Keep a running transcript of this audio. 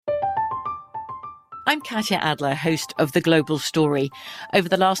I'm Katya Adler, host of The Global Story. Over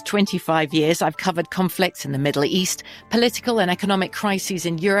the last 25 years, I've covered conflicts in the Middle East, political and economic crises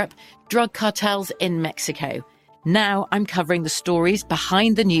in Europe, drug cartels in Mexico. Now I'm covering the stories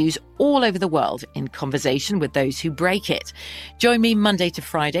behind the news all over the world in conversation with those who break it. Join me Monday to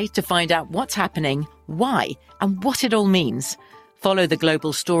Friday to find out what's happening, why, and what it all means. Follow The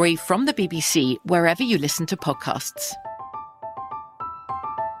Global Story from the BBC wherever you listen to podcasts.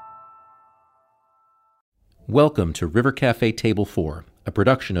 Welcome to River Cafe Table 4, a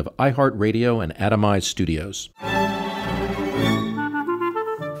production of iHeartRadio and Atomize Studios.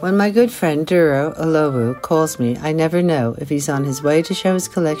 When my good friend Duro Olowu calls me, I never know if he's on his way to show his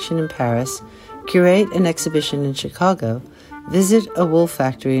collection in Paris, curate an exhibition in Chicago, visit a wool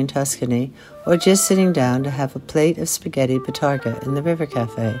factory in Tuscany, or just sitting down to have a plate of spaghetti bottarga in the River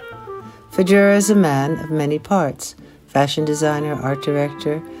Cafe. For Duro is a man of many parts, fashion designer, art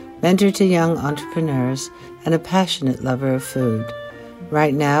director, mentor to young entrepreneurs, and a passionate lover of food.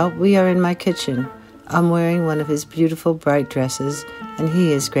 Right now, we are in my kitchen. I'm wearing one of his beautiful bright dresses, and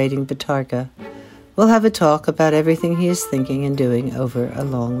he is grating bottarga. We'll have a talk about everything he is thinking and doing over a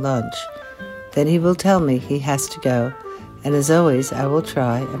long lunch. Then he will tell me he has to go, and as always, I will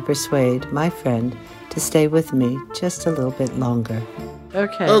try and persuade my friend to stay with me just a little bit longer.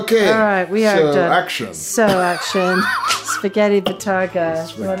 Okay. All right, we are done. Action. So action. Spaghetti bottarga.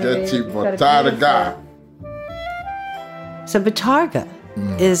 Spaghetti bottarga. So bottarga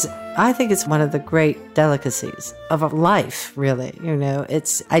is, I think it's one of the great delicacies of life, really. You know,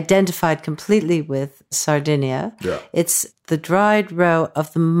 it's identified completely with Sardinia. Yeah. It's the dried roe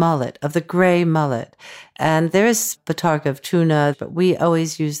of the mullet, of the gray mullet. And there is bottarga of tuna, but we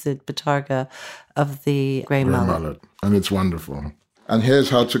always use the bottarga of the gray mullet. And it's wonderful. And here's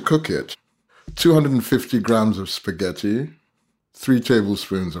how to cook it. 250 grams of spaghetti, 3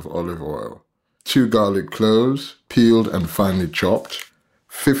 tablespoons of olive oil, 2 garlic cloves, peeled and finely chopped,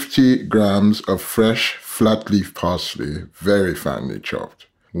 50 grams of fresh flat leaf parsley, very finely chopped,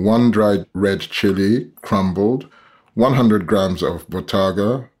 1 dried red chili, crumbled, 100 grams of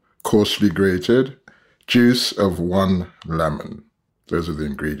bottarga, coarsely grated, juice of 1 lemon. Those are the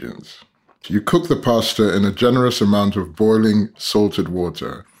ingredients. You cook the pasta in a generous amount of boiling salted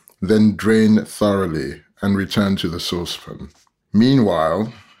water, then drain thoroughly and return to the saucepan.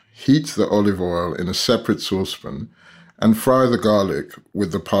 Meanwhile, heat the olive oil in a separate saucepan and fry the garlic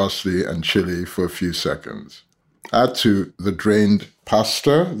with the parsley and chili for a few seconds. Add to the drained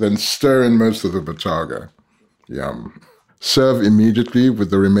pasta, then stir in most of the bottarga. Yum. Serve immediately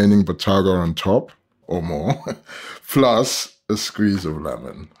with the remaining bottarga on top, or more, plus a squeeze of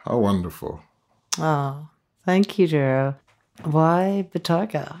lemon. How wonderful. Oh, thank you, Duro. Why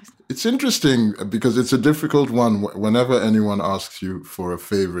bottarga? It's interesting because it's a difficult one whenever anyone asks you for a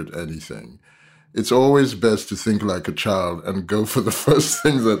favorite anything. It's always best to think like a child and go for the first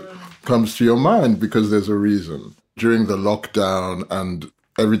thing that comes to your mind because there's a reason. During the lockdown and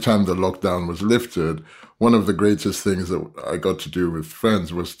every time the lockdown was lifted, one of the greatest things that I got to do with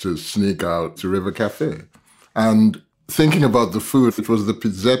friends was to sneak out to River Cafe. And thinking about the food, it was the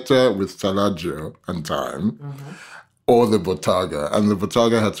pizzetta with taleggio and thyme, or the bottarga. And the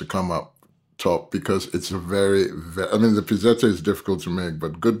bottarga had to come up top because it's a very, I mean, the pizzetta is difficult to make,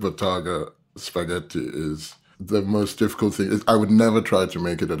 but good bottarga spaghetti is the most difficult thing. I would never try to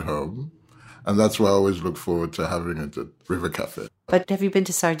make it at home. And that's why I always look forward to having it at River Cafe. But have you been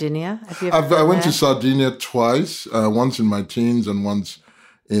to Sardinia? Have you ever I went to Sardinia twice, once in my teens and once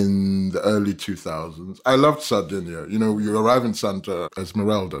in the early 2000s. I loved Sardinia. You know, you arrive in Santa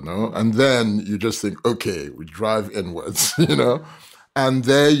Esmeralda, no? And then you just think, okay, we drive inwards, you know? And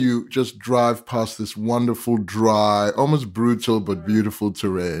there you just drive past this wonderful, dry, almost brutal but beautiful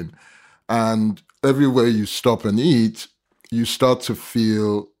terrain. And everywhere you stop and eat, you start to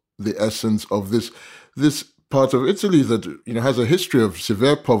feel the essence of this part of Italy that, you know, has a history of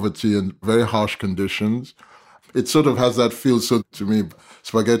severe poverty and very harsh conditions. It sort of has that feel. So to me,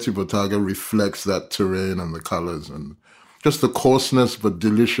 spaghetti bottarga reflects that terrain and the colors and just the coarseness, but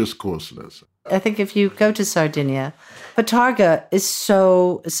delicious coarseness. I think if you go to Sardinia, bottarga is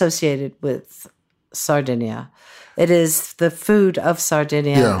so associated with Sardinia. It is the food of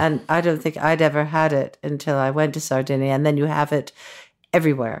Sardinia, and I don't think I'd ever had it until I went to Sardinia. And then you have it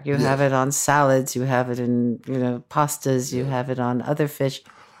everywhere. You have it on salads, you have it in, you know, pastas, you have it on other fish.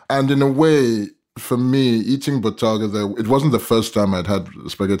 And in a way, for me, eating bottarga there, it wasn't the first time I'd had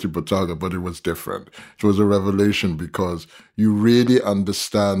spaghetti bottarga, but it was different. It was a revelation because you really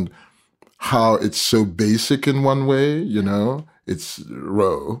understand how it's so basic in one way, you know, it's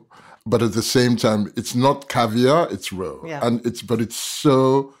raw. But at the same time, it's not caviar, it's raw. Yeah. And but it's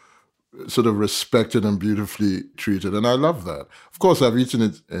so sort of respected and beautifully treated. And I love that. Of course, I've eaten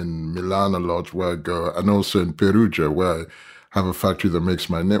it in Milan a lot, where I go, and also in Perugia, where I have a factory that makes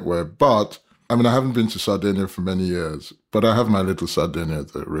my knitwear. But I mean, I haven't been to Sardinia for many years, but I have my little Sardinia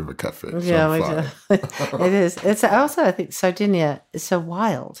at the River Cafe. So Yeah, it is. It's also, I think, Sardinia is so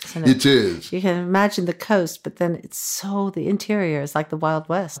wild, isn't it? It is. You can imagine the coast, but then the interior is like the Wild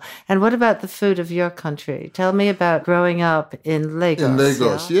West. And what about the food of your country? Tell me about growing up in Lagos. In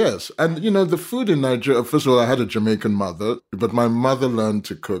Lagos, yes. And, the food in Nigeria, first of all, I had a Jamaican mother, but my mother learned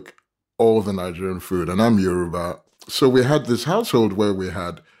to cook all the Nigerian food, and I'm Yoruba. So we had this household where we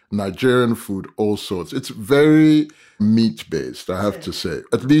had Nigerian food, all sorts. It's very meat-based, I have to say,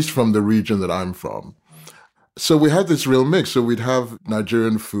 at least from the region that I'm from. So we had this real mix. So we'd have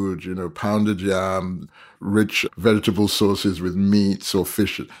Nigerian food, pounded yam, rich vegetable sauces with meats or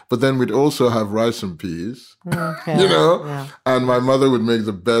fish. But then we'd also have rice and peas, Yeah. And my mother would make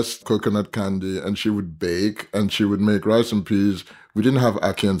the best coconut candy, and she would bake, and she would make rice and peas. We didn't have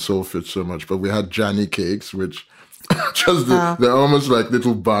ackee and saltfish so much, but we had Jani cakes, which they're almost like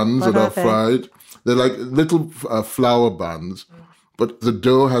little buns that are fried. They're like little flour buns, but the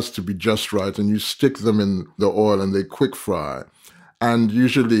dough has to be just right, and you stick them in the oil and they quick fry. And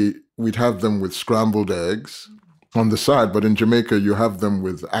usually we'd have them with scrambled eggs on the side, but in Jamaica you have them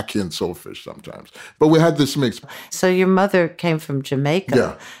with ackee and saltfish sometimes. But we had this mix. So your mother came from Jamaica.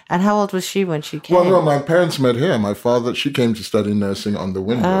 Yeah. And how old was she when she came? Well, no, my parents met here. My father, she came to study nursing on the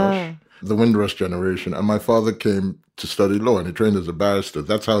Windrush. The Windrush generation. And my father came to study law, and he trained as a barrister.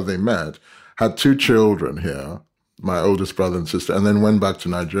 That's how they met. Had 2 children here, my oldest brother and sister, and then went back to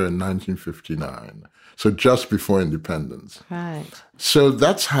Nigeria in 1959. So just before independence. Right. So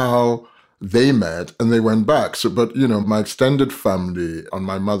that's how they met, and they went back. So, but, my extended family on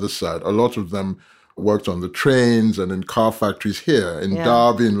my mother's side, a lot of them worked on the trains and in car factories here in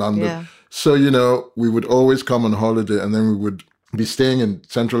Derby, in London. Yeah. So, we would always come on holiday, and then we would be staying in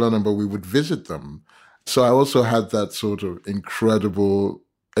central London, but we would visit them. So I also had that sort of incredible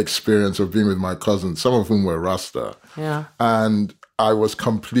experience of being with my cousins, some of whom were Rasta. Yeah. And I was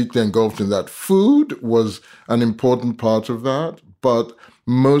completely engulfed in that. Food was an important part of that, but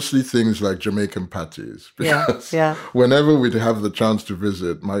mostly things like Jamaican patties. Because whenever we'd have the chance to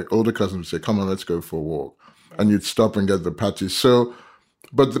visit, my older cousins would say, come on, let's go for a walk. And you'd stop and get the patties. So,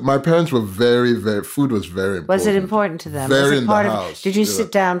 but my parents were very, very, food was very important. Was it important to them? Very was it in part the of house. Did you sit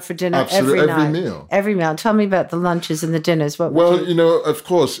down for dinner Absolutely, every night? meal. Every meal. Tell me about the lunches and the dinners. Well, of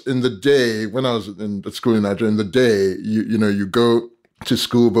course, in the day, when I was at school in Nigeria, in the day, you go to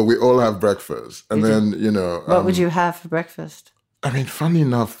school, but we all have breakfast. And then, What would you have for breakfast? I mean, funny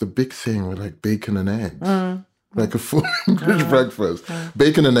enough, the big thing was like bacon and eggs. Like a full English breakfast.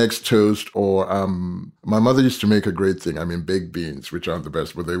 Bacon and eggs toast, or my mother used to make a great thing. I mean, baked beans, which aren't the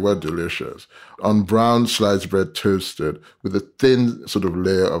best, but they were delicious. On brown sliced bread toasted with a thin sort of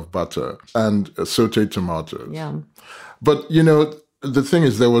layer of butter and sauteed tomatoes. Yum. But, the thing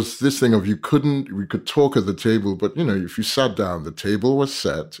is, there was this thing of we could talk at the table, but, if you sat down, the table was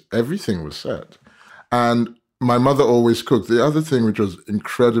set, everything was set. And my mother always cooked. The other thing, which was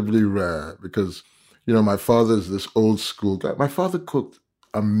incredibly rare, because my father's this old school guy. My father cooked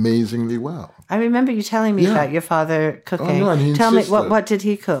amazingly well. I remember you telling me about your father cooking. Oh, no, and he Tell me, insisted. what did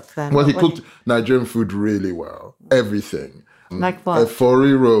he cook then? Well, he cooked Nigerian food really well. Everything. Like what?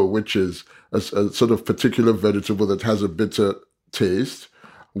 Efori, which is a sort of particular vegetable that has a bitter taste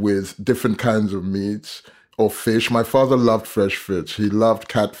with different kinds of meats or fish. My father loved fresh fish. He loved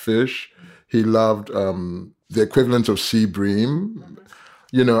catfish. He loved the equivalent of sea bream.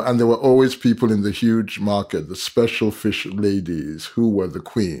 And there were always people in the huge market, the special fish ladies, who were the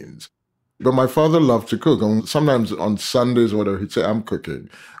queens. But my father loved to cook. And sometimes on Sundays or whatever, he'd say, I'm cooking.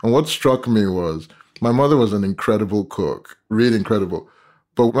 And what struck me was my mother was an incredible cook, really incredible.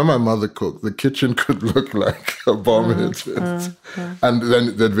 But when my mother cooked, the kitchen could look like abominated. And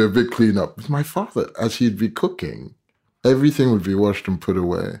then there'd be a big cleanup. With my father, as he'd be cooking, everything would be washed and put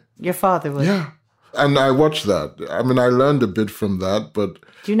away. Your father would? Yeah. And I watched that. I mean, I learned a bit from that, but...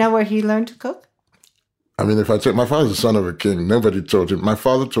 Do you know where he learned to cook? I mean, if I take... My father's the son of a king. Nobody taught him. My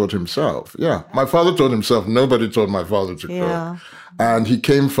father taught himself. Yeah. My father taught himself. Nobody taught my father to cook. And he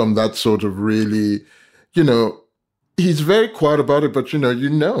came from that sort of really, he's very quiet about it, but,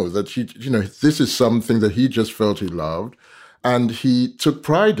 that this is something that he just felt he loved. And he took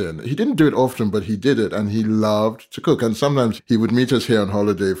pride in. He didn't do it often, but he did it. And he loved to cook. And sometimes he would meet us here on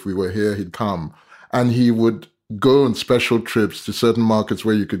holiday. If we were here, he'd come. And he would go on special trips to certain markets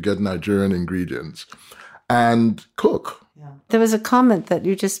where you could get Nigerian ingredients and cook. There was a comment that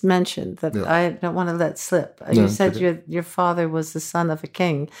you just mentioned that I don't want to let slip. You said your father was the son of a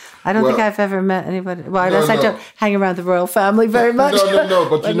king. I don't think I've ever met anybody. Well, I don't hang around the royal family very much. No.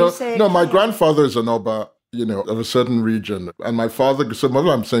 But my grandfather is an Oba, of a certain region. And my father, so what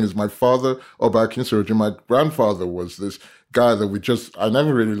I'm saying is my father, Oba Akinseroji, my grandfather was this guy that I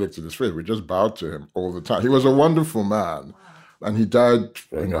never really looked at his face. We just bowed to him all the time. He was a wonderful man. And he died,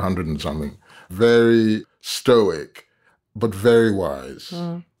 100 and something. Very stoic, but very wise.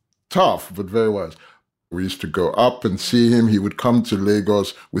 Tough, but very wise. We used to go up and see him. He would come to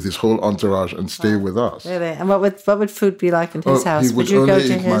Lagos with his whole entourage and stay with us. Really? And what would food be like in his house? He would only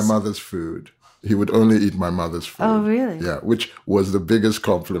eat my mother's food. He would only eat my mother's food. Oh, really? Yeah, which was the biggest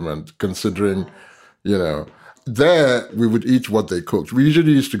compliment, considering, there we would eat what they cooked. We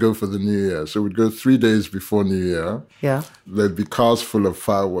usually used to go for the New Year. So we'd go 3 days before New Year. Yeah. There'd be cars full of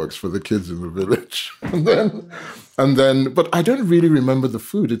fireworks for the kids in the village. and then, but I don't really remember the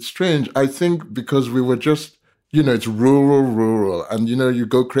food. It's strange. I think because we were just, it's rural. And, you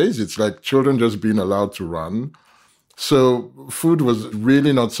go crazy. It's like children just being allowed to run. So food was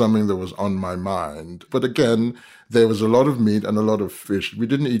really not something that was on my mind. But again, there was a lot of meat and a lot of fish. We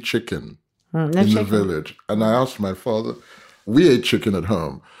didn't eat chicken the village. And I asked my father, we ate chicken at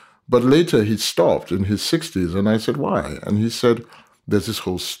home. But later he stopped in his 60s. And I said, why? And he said, there's this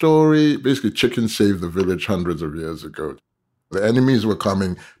whole story. Basically, chicken saved the village hundreds of years ago. The enemies were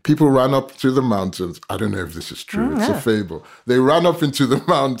coming. People ran up to the mountains. I don't know if this is true. It's a fable. They ran up into the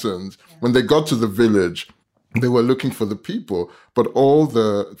mountains. When they got to the village, they were looking for the people, but all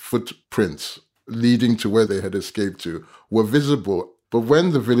the footprints leading to where they had escaped to were visible. But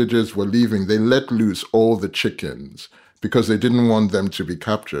when the villagers were leaving, they let loose all the chickens because they didn't want them to be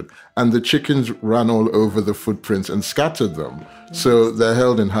captured. And the chickens ran all over the footprints and scattered them. So they're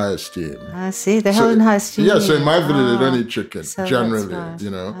held in high esteem. I see. They're held in high esteem. Yeah, so in my village, they don't eat chicken, so generally, nice.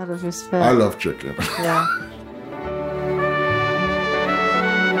 Out of respect. I love chicken. Yeah.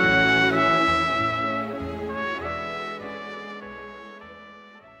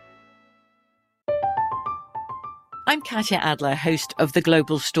 I'm Katya Adler, host of The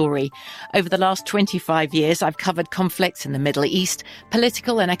Global Story. Over the last 25 years, I've covered conflicts in the Middle East,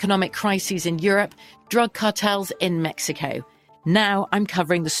 political and economic crises in Europe, drug cartels in Mexico. Now I'm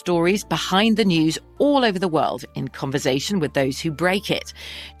covering the stories behind the news all over the world in conversation with those who break it.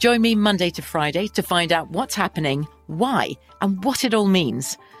 Join me Monday to Friday to find out what's happening, why, and what it all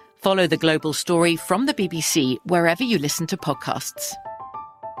means. Follow The Global Story from the BBC wherever you listen to podcasts.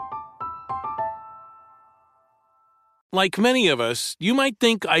 Like many of us, you might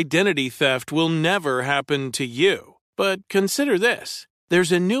think identity theft will never happen to you. But consider this.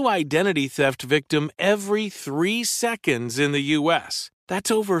 There's a new identity theft victim every 3 seconds in the U.S.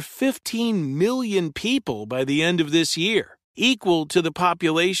 That's over 15 million people by the end of this year, equal to the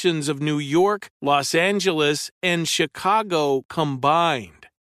populations of New York, Los Angeles, and Chicago combined.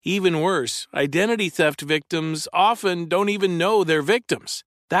 Even worse, identity theft victims often don't even know they're victims.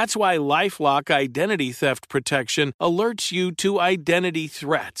 That's why LifeLock Identity Theft Protection alerts you to identity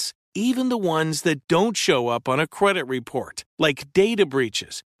threats, even the ones that don't show up on a credit report, like data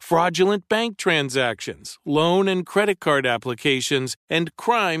breaches, fraudulent bank transactions, loan and credit card applications, and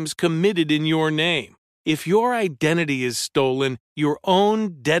crimes committed in your name. If your identity is stolen, your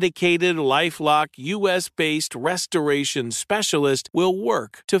own dedicated LifeLock U.S.-based restoration specialist will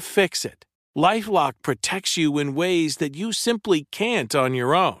work to fix it. LifeLock protects you in ways that you simply can't on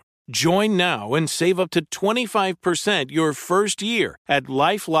your own. Join now and save up to 25% your first year at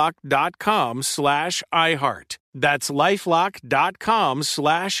LifeLock.com/iHeart. That's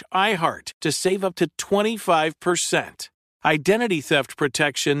LifeLock.com/iHeart to save up to 25%. Identity theft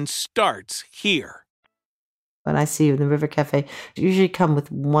protection starts here. When I see you in the River Cafe, you usually come with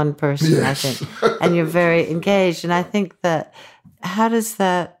one person, yes. I think, and you're very engaged. And I think that, how does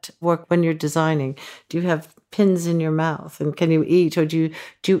that work when you're designing? Do you have pins in your mouth, and can you eat, or do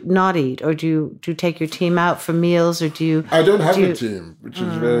you not eat, or do you take your team out for meals, or do you? I don't have a team, which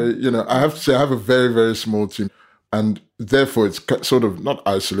is very, I have to say I have a very, very small team, and therefore it's sort of not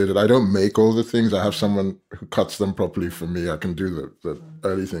isolated. I don't make all the things. I have someone who cuts them properly for me. I can do the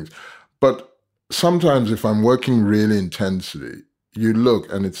early things, but sometimes if I'm working really intensely, you look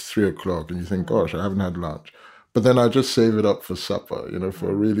and it's 3:00 and you think, gosh, I haven't had lunch. But then I just save it up for supper, for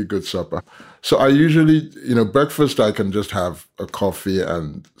a really good supper. So I usually, breakfast, I can just have a coffee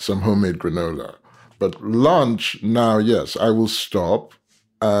and some homemade granola. But lunch now, yes, I will stop,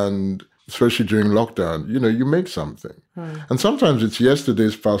 and especially during lockdown, you make something. And sometimes it's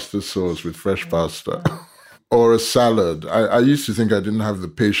yesterday's pasta sauce with fresh pasta. Or a salad. I used to think I didn't have the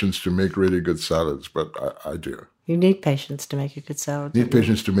patience to make really good salads, but I do. You need patience to make a good sourdough. Need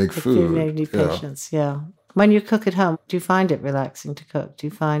patience to make food. You need patience, yeah. When you cook at home, do you find it relaxing to cook? Do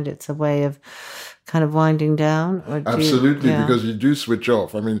you find it's a way of kind of winding down? Or Absolutely, because you do switch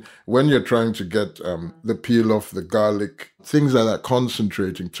off. I mean, when you're trying to get the peel off the garlic, things like that,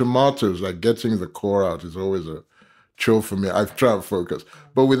 concentrating. Tomatoes, like getting the core out is always a chore for me. I've tried to focus.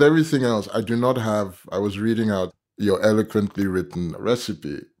 But with everything else, I do not have, I was reading out your eloquently written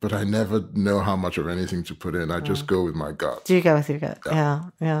recipe, but I never know how much of anything to put in. I just go with my gut. Do you go with your gut? Yeah.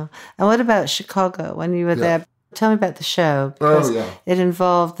 And what about Chicago? When you were there, tell me about the show. Because it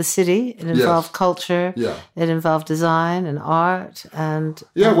involved the city, it involved culture, it involved design and art. And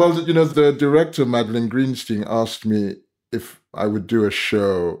well, the director, Madeleine Greenstein, asked me if I would do a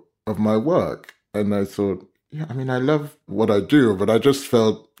show of my work. And I thought, I love what I do, but I just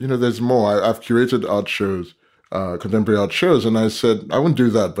felt, there's more. I've curated art shows, contemporary art shows, and I said, I wouldn't do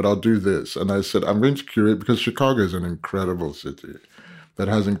that, but I'll do this. And I said, I'm going to curate, because Chicago is an incredible city that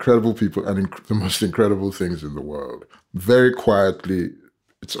has incredible people and the most incredible things in the world. Very quietly,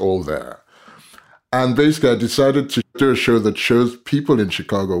 it's all there. And basically, I decided to do a show that shows people in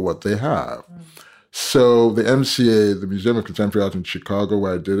Chicago what they have. So the MCA, the Museum of Contemporary Art in Chicago,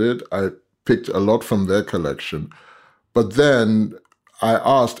 where I did it, I picked a lot from their collection. But then I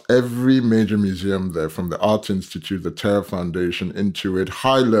asked every major museum there, from the Art Institute, the Terra Foundation, Intuit,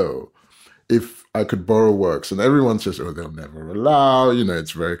 high-low, if I could borrow works. And everyone says, they'll never allow,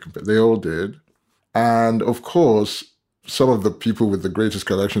 it's very They all did. And of course, some of the people with the greatest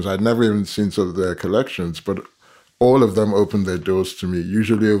collections, I'd never even seen some of their collections, but all of them opened their doors to me,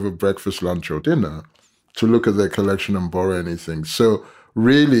 usually over breakfast, lunch, or dinner, to look at their collection and borrow anything. So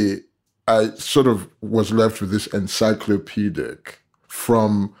really, I sort of was left with this encyclopedic,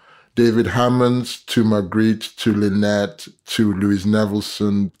 from David Hammonds to Magritte to Lynette to Louise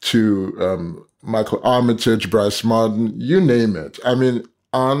Nevelson to Michael Armitage, Bryce Martin, you name it.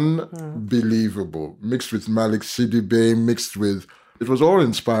 Unbelievable. Mixed with Malik Sidibe, it was all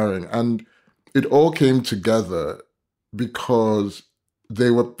inspiring. And it all came together because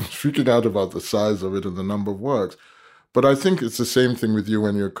they were freaking out about the size of it and the number of works. But I think it's the same thing with you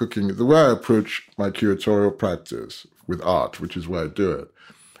when you're cooking. The way I approach my curatorial practice with art, which is why I do it,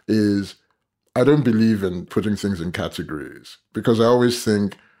 is I don't believe in putting things in categories, because I always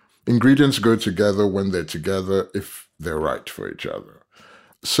think ingredients go together when they're together if they're right for each other.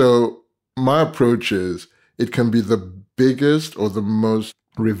 So my approach is it can be the biggest or the most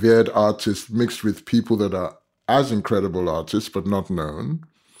revered artist mixed with people that are as incredible artists but not known.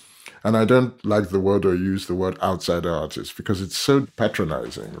 And I don't like the word or use the word outsider artist because it's so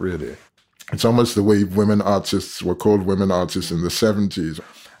patronizing, really. It's almost the way women artists were called women artists in the 70s.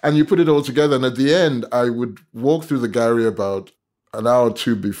 And you put it all together. And at the end, I would walk through the gallery about an hour or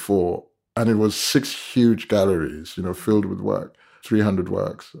two before, and it was 6 huge galleries, filled with work, 300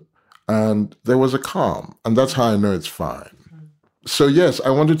 works. And there was a calm. And that's how I know it's fine. So yes,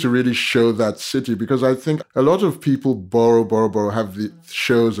 I wanted to really show that city, because I think a lot of people borrow, have the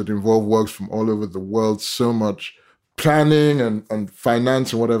shows that involve works from all over the world, so much planning and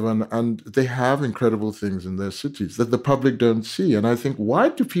finance and whatever, and they have incredible things in their cities that the public don't see. And I think, why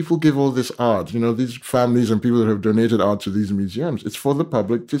do people give all this art? These families and people that have donated art to these museums, it's for the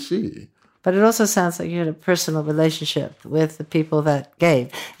public to see. But it also sounds like you had a personal relationship with the people that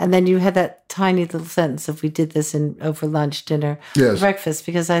gave. And then you had that tiny little sentence of, we did this over lunch, dinner, breakfast,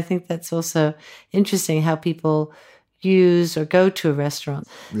 because I think that's also interesting how people use or go to a restaurant.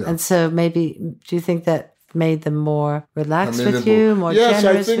 Yeah. And so maybe, do you think that made them more relaxed with you, more generous with you?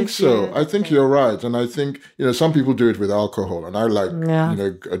 Yes, I think so. I think you're right. And I think, some people do it with alcohol, and I like,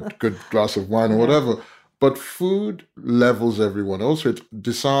 a good glass of wine or whatever. But food levels everyone. Also, it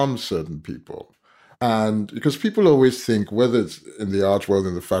disarms certain people. And because people always think, whether it's in the art world,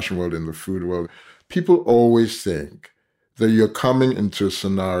 in the fashion world, in the food world, people always think that you're coming into a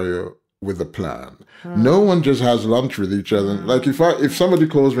scenario with a plan. No one just has lunch with each other. Like if somebody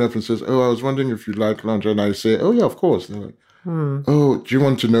calls me up and says, I was wondering if you'd like lunch, and I say, yeah, of course. They're like, do you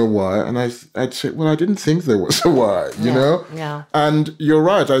want to know why? And I'd say, well, I didn't think there was a why, you know? Yeah. And you're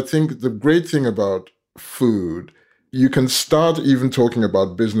right. I think the great thing about food, you can start even talking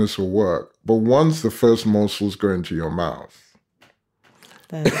about business or work, but once the first morsels go into your mouth,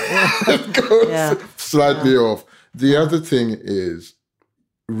 it goes slightly off. The other thing is,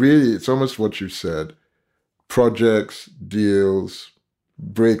 really, it's almost what you said: projects, deals,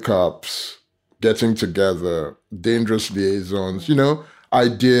 breakups, getting together, dangerous liaisons,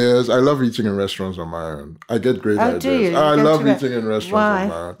 ideas. I love eating in restaurants on my own. I get great ideas. Do you? I love eating in restaurants on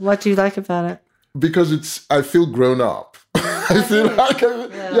my own. What do you like about it? Because I feel grown up. I feel like,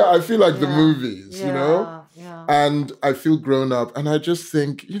 I feel like the movies, Yeah. And I feel grown up, and I just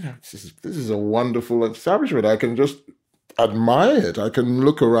think, this is a wonderful establishment. I can just admire it. I can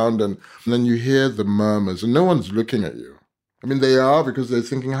look around, and then you hear the murmurs, and no one's looking at you. I mean, they are, because they're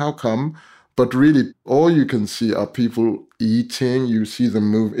thinking, how come? But really, all you can see are people eating. You see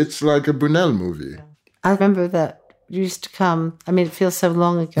them move. It's like a Buñuel movie. I remember that you used to come. I mean, it feels so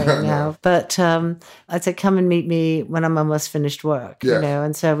long ago now. But I'd say, come and meet me when I'm almost finished work,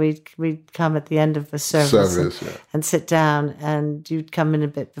 And so we'd come at the end of the service and sit down, and you'd come in a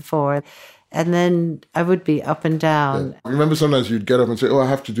bit before. And then I would be up and down. I remember sometimes you'd get up and say, I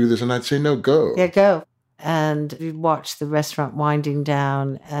have to do this. And I'd say, no, go. Yeah, go. And we'd watch the restaurant winding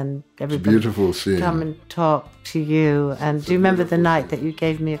down, and everybody beautiful scene. Come and talk to you. And do you remember the night that you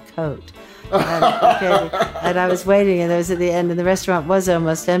gave me a coat? And I was waiting, and it was at the end, and the restaurant was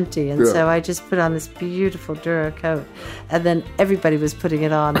almost empty. And so I just put on this beautiful Dura coat, and then everybody was putting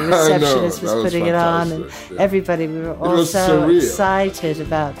it on. The receptionist was putting it on, and everybody, we were all so surreal. Excited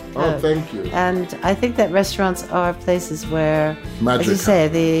about the coat. Oh, thank you. And I think that restaurants are places where, magic, as you say,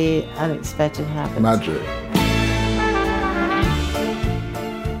 the unexpected happens. Magic.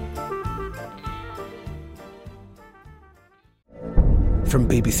 From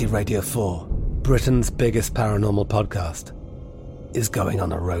BBC Radio 4, Britain's biggest paranormal podcast is going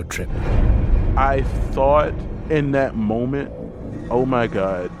on a road trip. I thought in that moment, oh my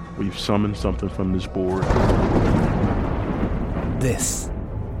God, we've summoned something from this board. This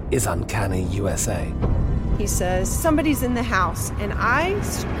is Uncanny USA. He says, somebody's in the house, and I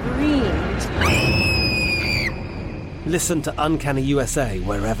screamed. Listen to Uncanny USA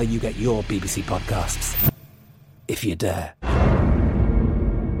wherever you get your BBC podcasts, if you dare.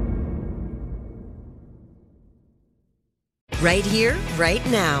 Right here, right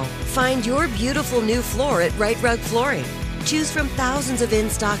now. Find your beautiful new floor at Rite Rug Flooring. Choose from thousands of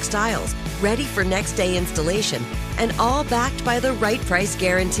in-stock styles, ready for next day installation, and all backed by the right price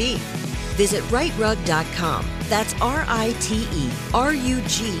guarantee. Visit riterug.com. That's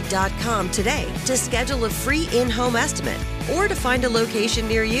RITERUG.com today to schedule a free in-home estimate or to find a location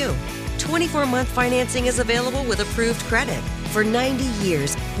near you. 24-month financing is available with approved credit. For 90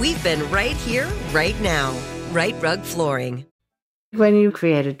 years, we've been right here, right now. Rite Rug Flooring. When you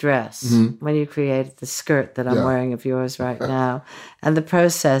create a dress, when you create the skirt that I'm wearing of yours right now, and the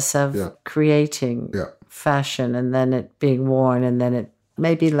process of creating fashion and then it being worn and then it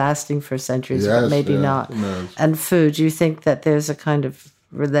maybe lasting for centuries, but maybe not. And food, you think that there's a kind of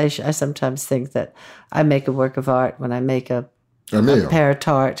relation? I sometimes think that I make a work of art when I make a pear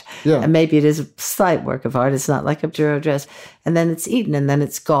tart, and maybe it is a slight work of art. It's not like a Duro dress, and then it's eaten and then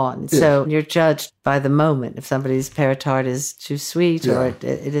it's gone. Yes. So you're judged by the moment if somebody's pear tart is too sweet or it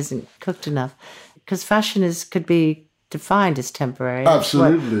isn't cooked enough, because fashion could be defined as temporary.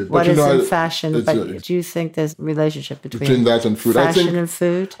 Absolutely. What is in fashion? But do you think there's a relationship between that and food? Fashion and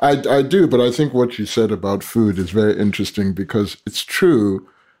food? I do, but I think what you said about food is very interesting, because it's true.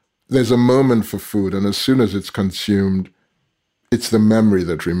 There's a moment for food, and as soon as it's consumed, it's the memory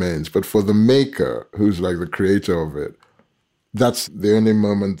that remains. But for the maker, who's like the creator of it, that's the only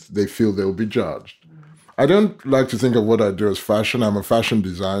moment they feel they'll be judged. I don't like to think of what I do as fashion. I'm a fashion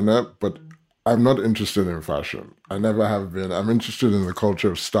designer, but I'm not interested in fashion. I never have been. I'm interested in the culture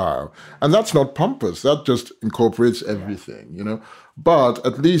of style. And that's not pompous. That just incorporates everything, But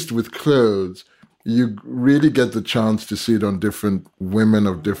at least with clothes, you really get the chance to see it on different women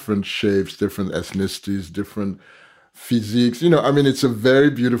of different shapes, different ethnicities, different physiques. It's a very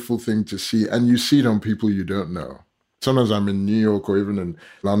beautiful thing to see, and you see it on people you don't know. Sometimes I'm in New York or even in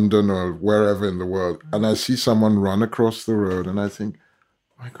London or wherever in the world, and I see someone run across the road, and I think,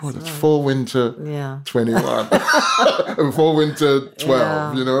 oh my God, it's fall winter 21, fall winter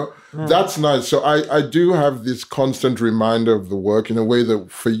 12, That's nice. So I do have this constant reminder of the work in a way that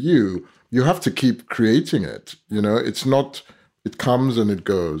for you have to keep creating it. It's not, it comes and it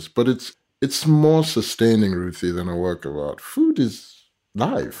goes, but it's more sustaining, Ruthie, than a work of art. Food is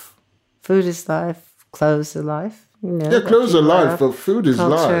life. Food is life. Clothes are life. Clothes are life, but food is life.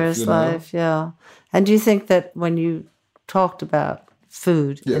 Culture is life, And do you think that when you talked about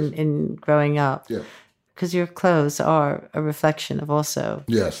food in growing up, because your clothes are a reflection of also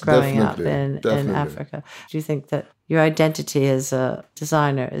growing up in Africa, do you think that your identity as a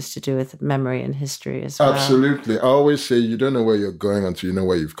designer is to do with memory and history as well? Absolutely. I always say you don't know where you're going until you know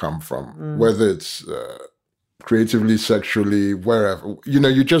where you've come from, whether it's creatively, sexually, wherever.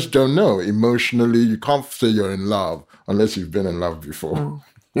 You just don't know. Emotionally, you can't say you're in love unless you've been in love before.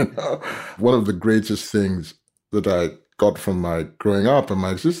 One of the greatest things that I got from my growing up and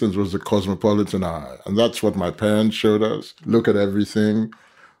my existence was the cosmopolitan eye. And that's what my parents showed us. Look at everything.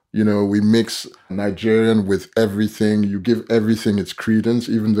 You know, we mix Nigerian with everything. You give everything its credence,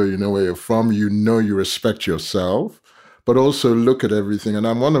 even though you know where you're from. You know you respect yourself, but also look at everything. And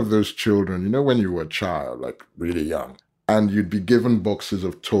I'm one of those children, you know, when you were a child, like really young, and you'd be given boxes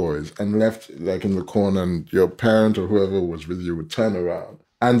of toys and left like in the corner, and your parent or whoever was with you would turn around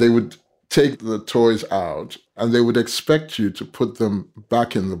and they would take the toys out and they would expect you to put them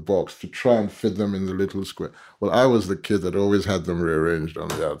back in the box to try and fit them in the little square. Well, I was the kid that always had them rearranged on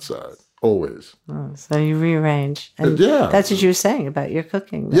the outside. Always. Oh, so you rearrange. And yeah. That's what you were saying about your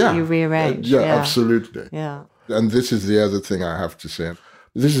cooking. Yeah. You rearrange. Yeah, absolutely. Yeah. And this is the other thing I have to say.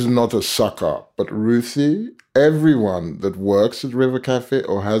 This is not a suck up, but Ruthie, everyone that works at River Cafe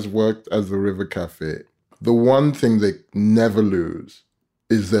or has worked at the River Cafe, the one thing they never lose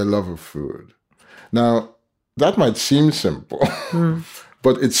is their love of food. Now, that might seem simple,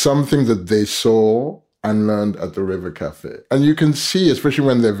 but it's something that they saw and learned at the River Cafe. And you can see, especially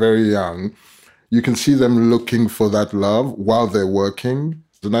when they're very young, you can see them looking for that love while they're working.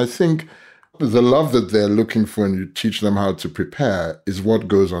 And I think the love that they're looking for and you teach them how to prepare is what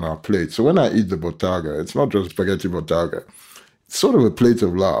goes on our plate. So when I eat the botaga, it's not just spaghetti botaga. It's sort of a plate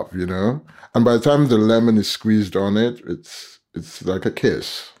of love, you know? And by the time the lemon is squeezed on it, it's like a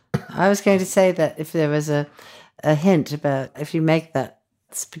kiss. I was going to say that if there was a hint about if you make that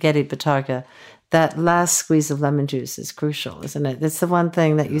spaghetti botaga, that last squeeze of lemon juice is crucial, isn't it? It's the one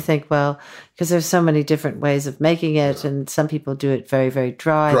thing that you think, well, because there's so many different ways of making it, and some people do it very, very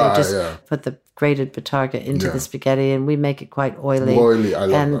dry. They just put the grated botaga into the spaghetti, and we make it quite oily. I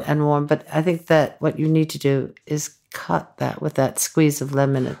love that. And warm. But I think that what you need to do is cut that with that squeeze of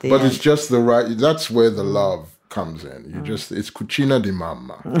lemon at the end. But it's just the right, that's where the love comes in. It's cucina di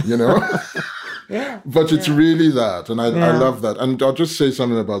mamma, you know? But it's really that. And I love that. And I'll just say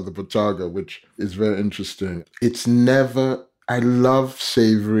something about the botaga, which is very interesting. It's never, I love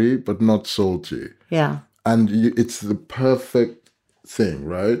savory, but not salty. Yeah. And it's the perfect thing,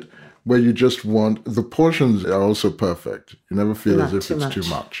 right? Where you just want, the portions are also perfect. You never feel Not as if it's much. too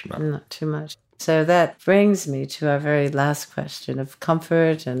much. No. Not too much. So that brings me to our very last question of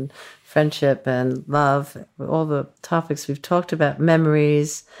comfort and friendship and love, all the topics we've talked about,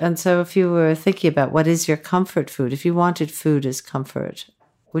 memories. And so if you were thinking about what is your comfort food, if you wanted food as comfort,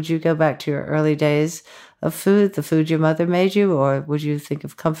 would you go back to your early days of food, the food your mother made you, or would you think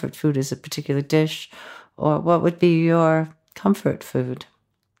of comfort food as a particular dish? Or what would be your comfort food?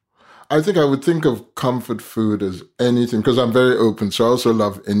 I think I would think of comfort food as anything, because I'm very open. So I also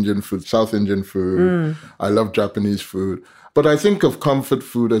love Indian food, South Indian food. I love Japanese food. But I think of comfort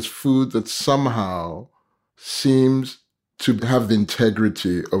food as food that somehow seems to have the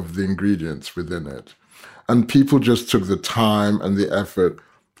integrity of the ingredients within it. And people just took the time and the effort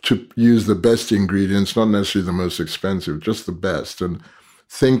to use the best ingredients, not necessarily the most expensive, just the best, and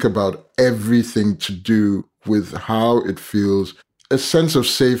think about everything to do with how it feels, a sense of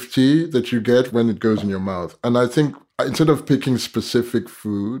safety that you get when it goes in your mouth. And I think instead of picking specific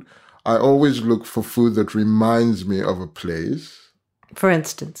food, I always look for food that reminds me of a place. For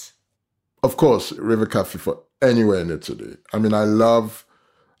instance? Of course, River Cafe for anywhere in Italy. I mean, I love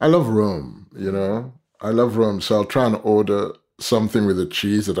Rome, you know? I love Rome, so I'll try and order something with a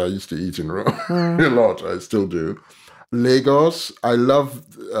cheese that I used to eat in Rome. A lot, I still do. Lagos, I love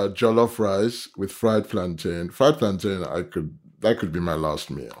jollof rice with fried plantain. Fried plantain, that could be my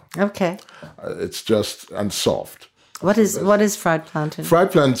last meal. Okay. It's just, and soft. What is fried plantain?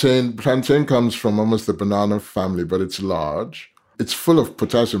 Fried plantain comes from almost the banana family, but it's large. It's full of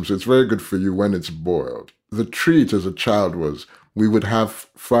potassium, so it's very good for you when it's boiled. The treat as a child was we would have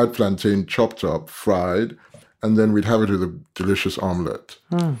fried plantain chopped up, fried, and then we'd have it with a delicious omelette.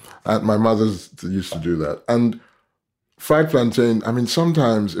 And my mother used to do that. And fried plantain, I mean,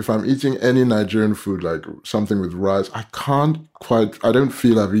 sometimes if I'm eating any Nigerian food, like something with rice, I don't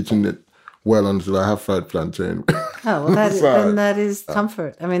feel I've eaten it well until I have fried plantain. Oh, well, that is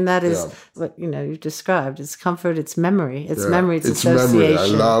comfort. I mean, that is what, you've described. It's comfort, it's memory. It's memory, it's association. Memory. I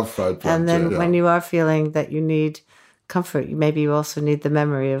love fried plantain. And then when you are feeling that you need comfort, maybe you also need the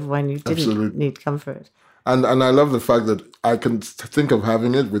memory of when you didn't need comfort. And I love the fact that I can think of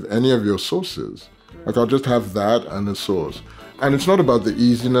having it with any of your sauces. Like I'll just have that and a sauce. And it's not about the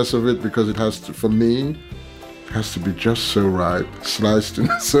easiness of it, because it has to, for me, it has to be just so right, sliced in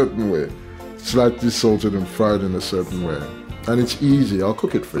a certain way, slightly salted and fried in a certain way. And it's easy. I'll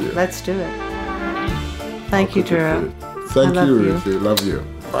cook it for you. Let's do it. Thank you, Duro. Thank you, Ruthie. Love you.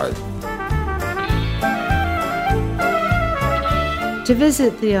 Bye. To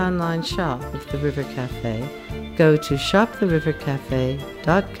visit the online shop of The River Cafe, go to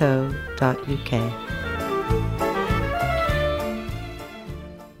shoptherivercafe.co.uk.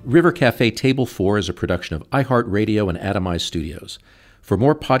 River Cafe Table 4 is a production of iHeartRadio and Atomized Studios. For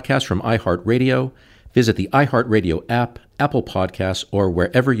more podcasts from iHeartRadio, visit the iHeartRadio app, Apple Podcasts, or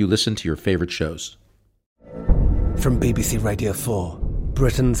wherever you listen to your favorite shows. From BBC Radio 4,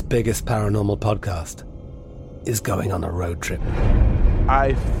 Britain's biggest paranormal podcast is going on a road trip.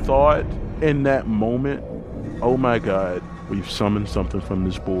 I thought in that moment, oh my God, we've summoned something from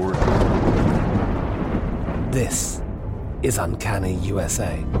this board. This is Uncanny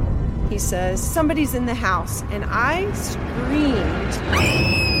USA. He says, somebody's in the house, and I screamed.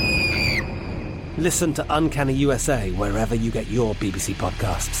 Listen to Uncanny USA wherever you get your BBC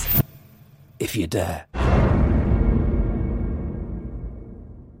podcasts, if you dare.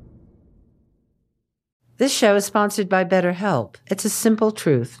 This show is sponsored by BetterHelp. It's a simple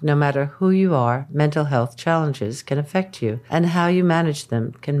truth. No matter who you are, mental health challenges can affect you, and how you manage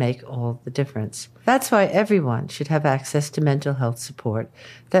them can make all the difference. That's why everyone should have access to mental health support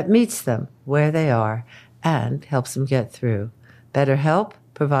that meets them where they are and helps them get through. BetterHelp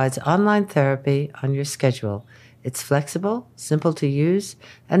provides online therapy on your schedule. It's flexible, simple to use,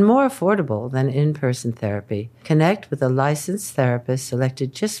 and more affordable than in-person therapy. Connect with a licensed therapist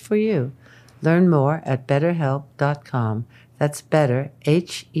selected just for you. Learn more at BetterHelp.com. That's better,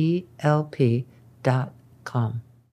 HELP.com.